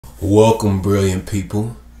Welcome, brilliant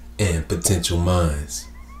people and potential minds.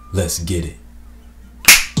 Let's get it.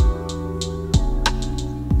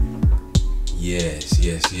 Yes.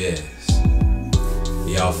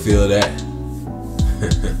 Y'all feel that?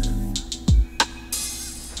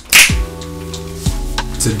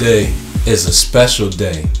 Today is a special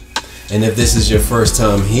day. And if this is your first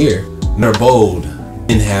time here, you're bold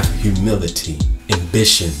and have humility,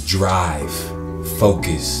 ambition, drive,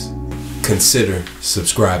 focus. Consider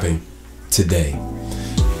subscribing today.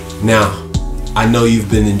 Now, I know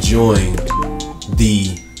you've been enjoying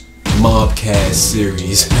the Mobcast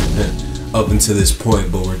series up until this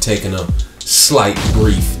point, but we're taking a slight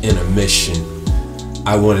brief intermission.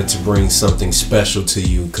 I wanted to bring something special to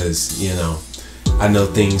you because, I know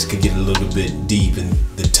things could get a little bit deep in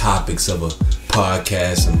the topics of a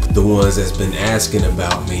podcast, and the ones that's been asking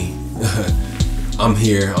about me. I'm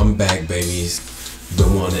here, I'm back, babies.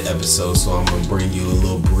 Been wanting an episode, so I'm gonna bring you a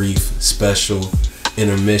little brief special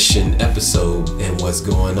intermission episode and what's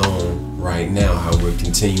going on right now, how we're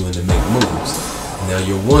continuing to make moves. Now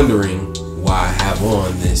you're wondering why I have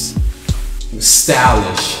on this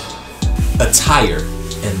stylish attire,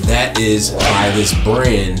 and that is by this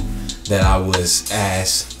brand that I was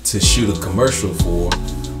asked to shoot a commercial for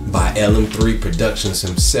by LM3 Productions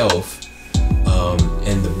himself.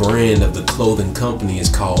 And the brand of the clothing company is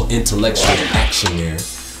called Intellectual Actionaire.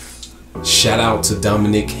 Shout out to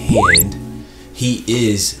Dominic Hand. He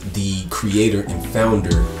is the creator and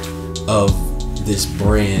founder of this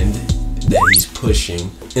brand that he's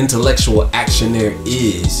pushing. Intellectual Actionaire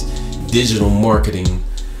is digital marketing,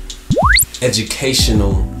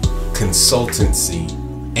 educational consultancy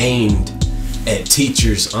aimed at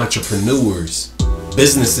teachers, entrepreneurs,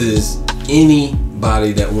 businesses,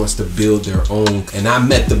 anybody that wants to build their own. And I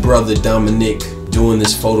met the brother Dominic doing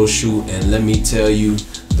this photo shoot, and let me tell you,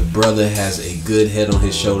 the brother has a good head on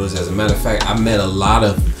his shoulders. As a matter of fact, I met a lot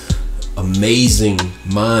of amazing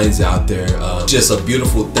minds out there. Just a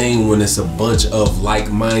beautiful thing when it's a bunch of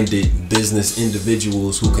like-minded business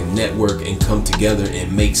individuals who can network and come together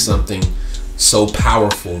and make something so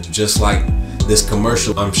powerful, just like this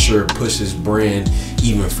commercial. I'm sure pushes brand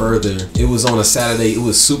even further. It was on a Saturday. It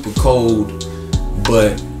was super cold,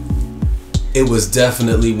 but it was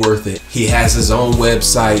definitely worth it. He has his own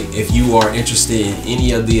website. If you are interested in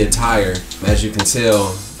any of the attire, as you can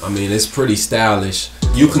tell, I mean, it's pretty stylish.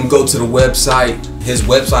 You can go to the website. His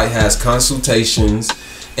website has consultations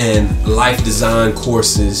and life design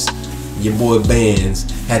courses. Your boy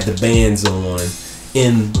Bands had the bands on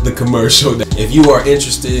in the commercial. If you are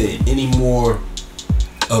interested in any more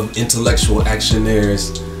of Intellectual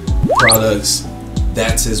Actionaire's products,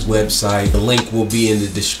 that's his website. The link will be in the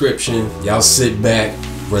description. Y'all sit back,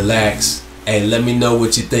 relax. Hey, let me know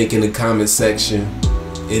what you think in the comment section.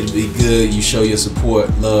 It'll be good. You show your support,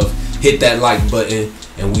 love. Hit that like button,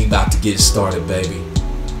 and we about to get started, baby.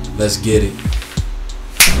 Let's get it.